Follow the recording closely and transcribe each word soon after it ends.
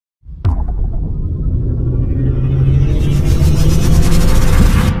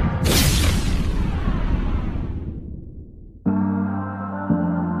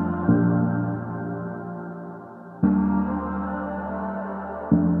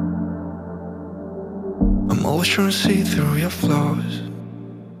always trying to see through your flaws,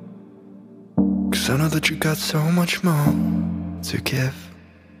 'cause I know that you got so much more to give.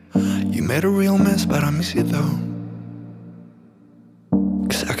 You made a real mess, but I miss you though,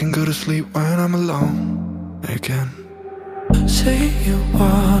 'cause I can go to sleep when I'm alone again. Say you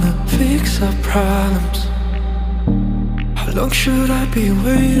wanna fix our problems. How long should I be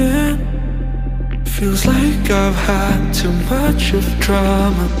waiting? Feels like I've had too much of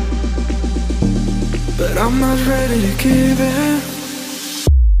drama, but I'm not ready to give in.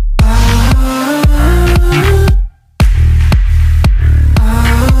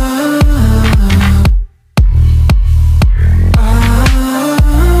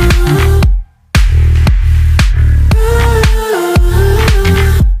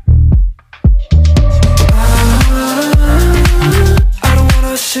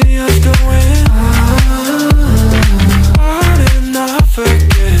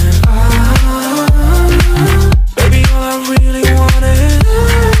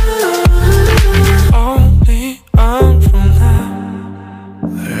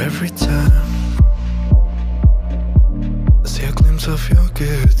 Of your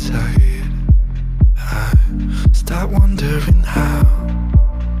good side, I start wondering how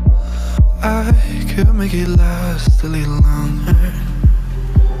I could make it last a little longer.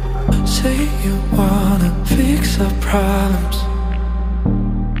 Say you wanna fix our problems.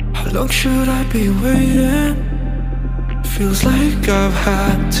 How long should I be waiting? Feels like I've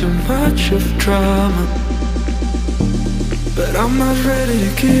had too much of drama, but I'm not ready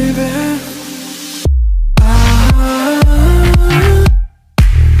to give in.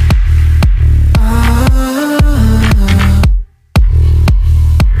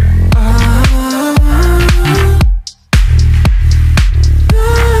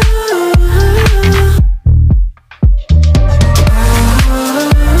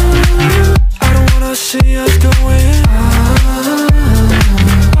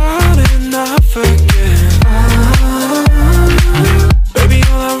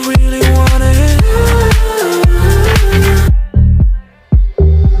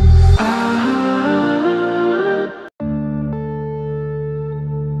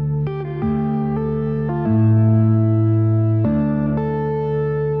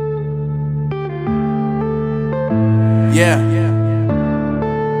 Yeah.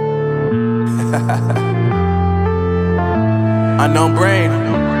 Unknown Brain,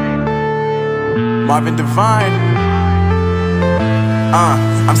 Marvin Divine.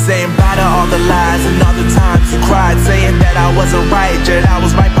 I'm saying bye to all the lies and all the times you cried, saying that I wasn't right, yet I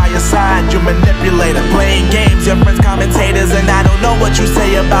was right by your side. You manipulator, playing games, your friends commentators, and I don't know what you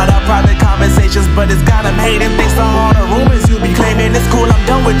say about our private conversations, but it's got them hating. Thanks to all the rumors you be claiming. It's cool, I'm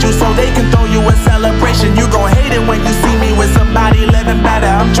done with you, so they can throw you a celebration. You gon' hate it when you see me with somebody living better.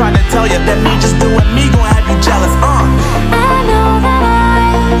 I'm trying to tell you that me just doing me gon' have you jealous. I know that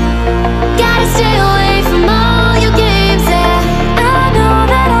I gotta stay away from all your games, yeah. I know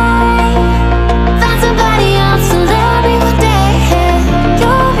that I found somebody else to love me one day.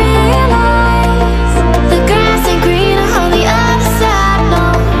 You'll realize the grass ain't greener on the other side, no.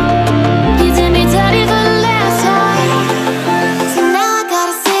 You did me dirty for the last time, so now I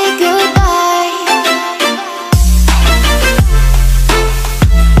gotta say goodbye.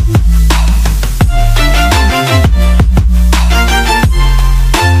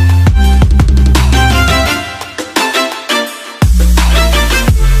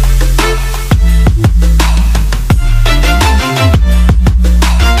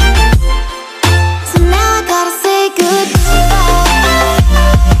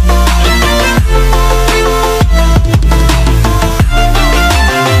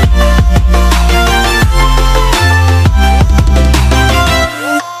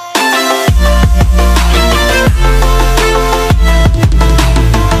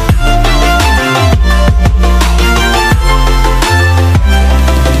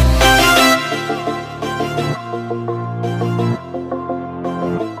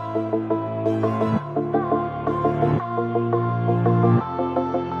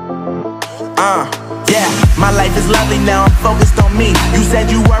 Yeah, my life is lovely now, I'm focused on me. You said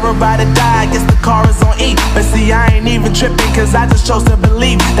you were about to die, I guess the car is on E. But see, I ain't even tripping, cause I just chose to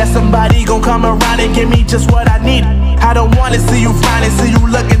believe that somebody gon' come around and give me just what I need. I don't wanna see you frowning, see you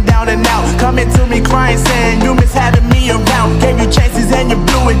looking down and out, coming to me crying, saying you miss having me around. Gave you chances and you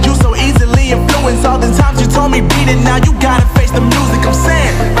blew it, you so easily influenced. All the times you told me beat it, now you gotta face the music. I'm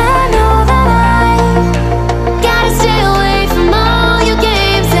saying I know that I gotta stay away from all your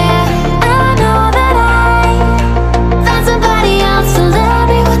games, yeah. I know that I found somebody else to love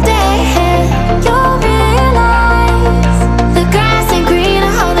me one day. You'll realize the grass ain't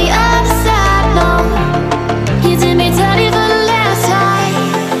greener on the other side, no.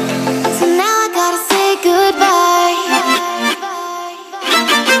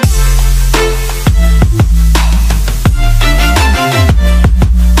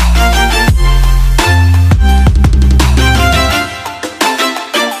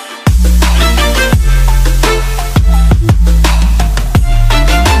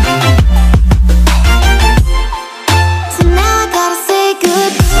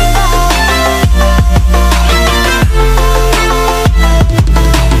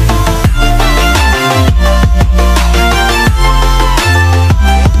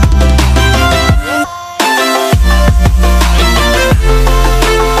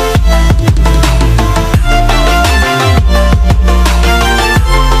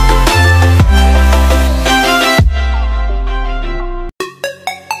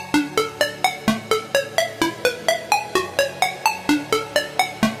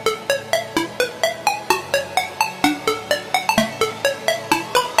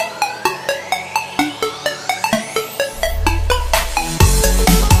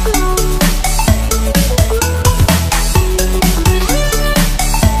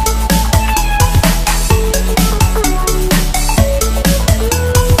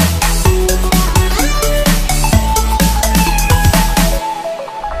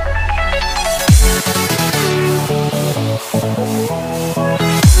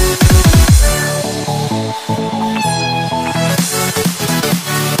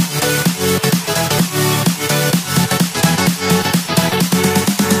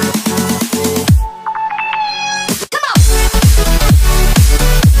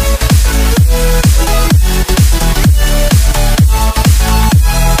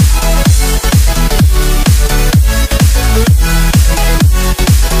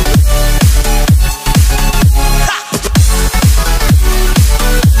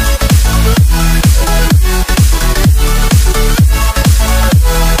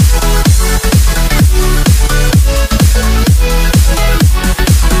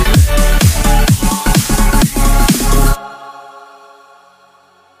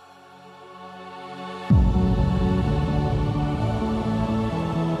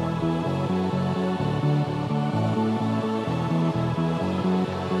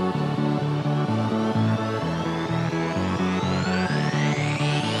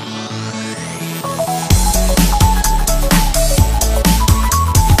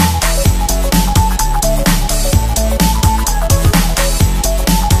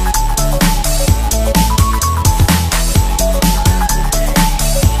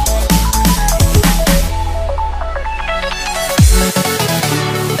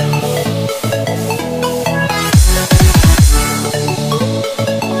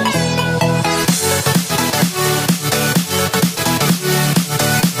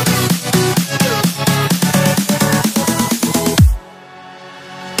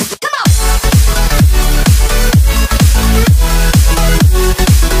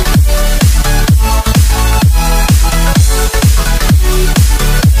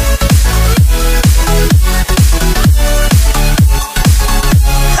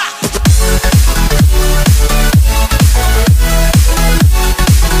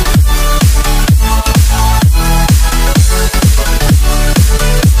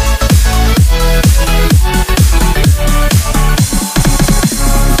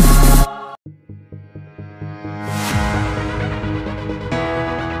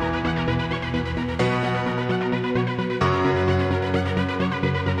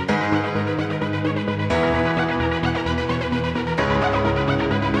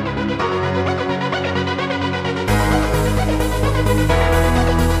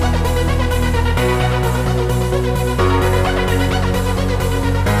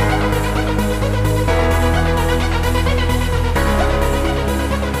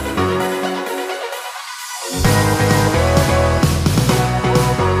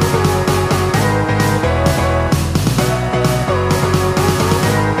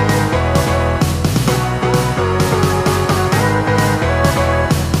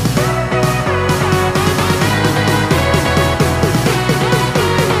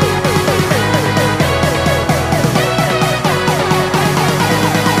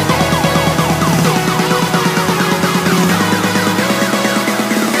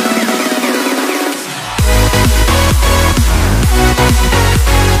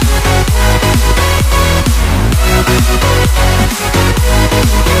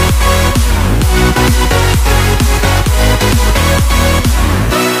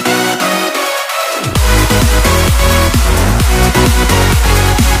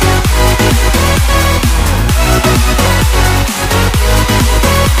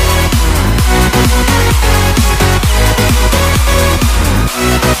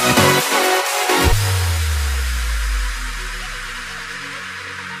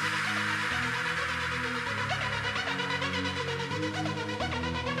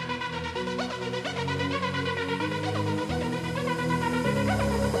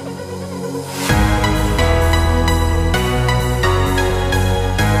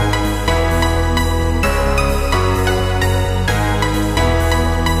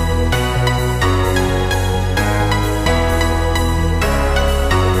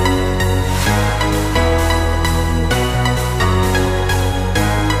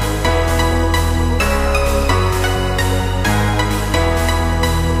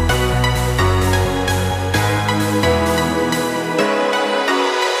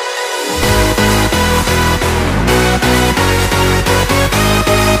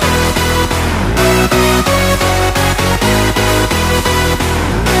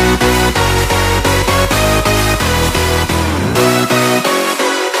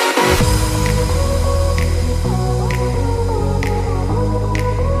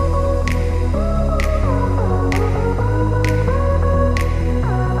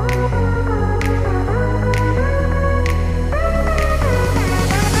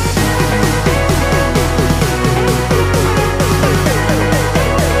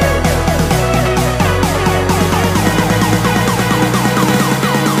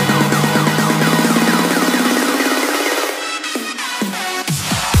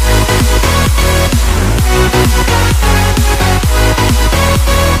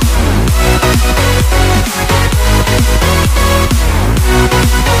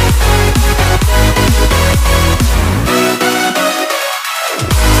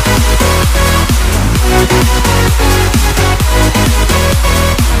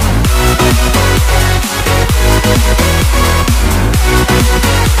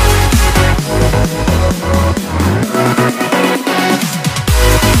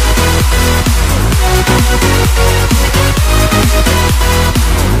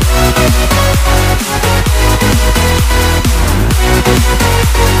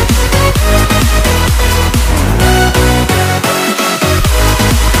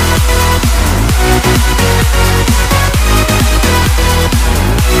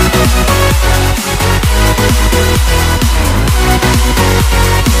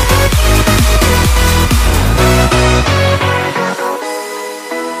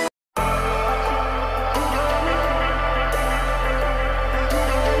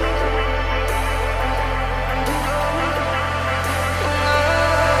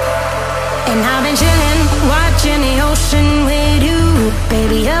 And I've been chillin', watching the ocean with you.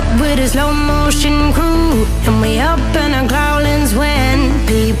 Baby, up with a slow motion crew. And we up in our growlings when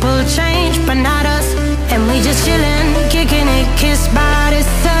people change, but not us. And we just chillin', kicking it, kissed by the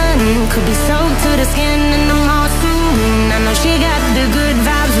sun. Could be soaked to the skin in the mall soon. I know she got the good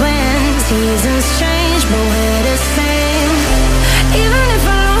vibes when seasons change, but when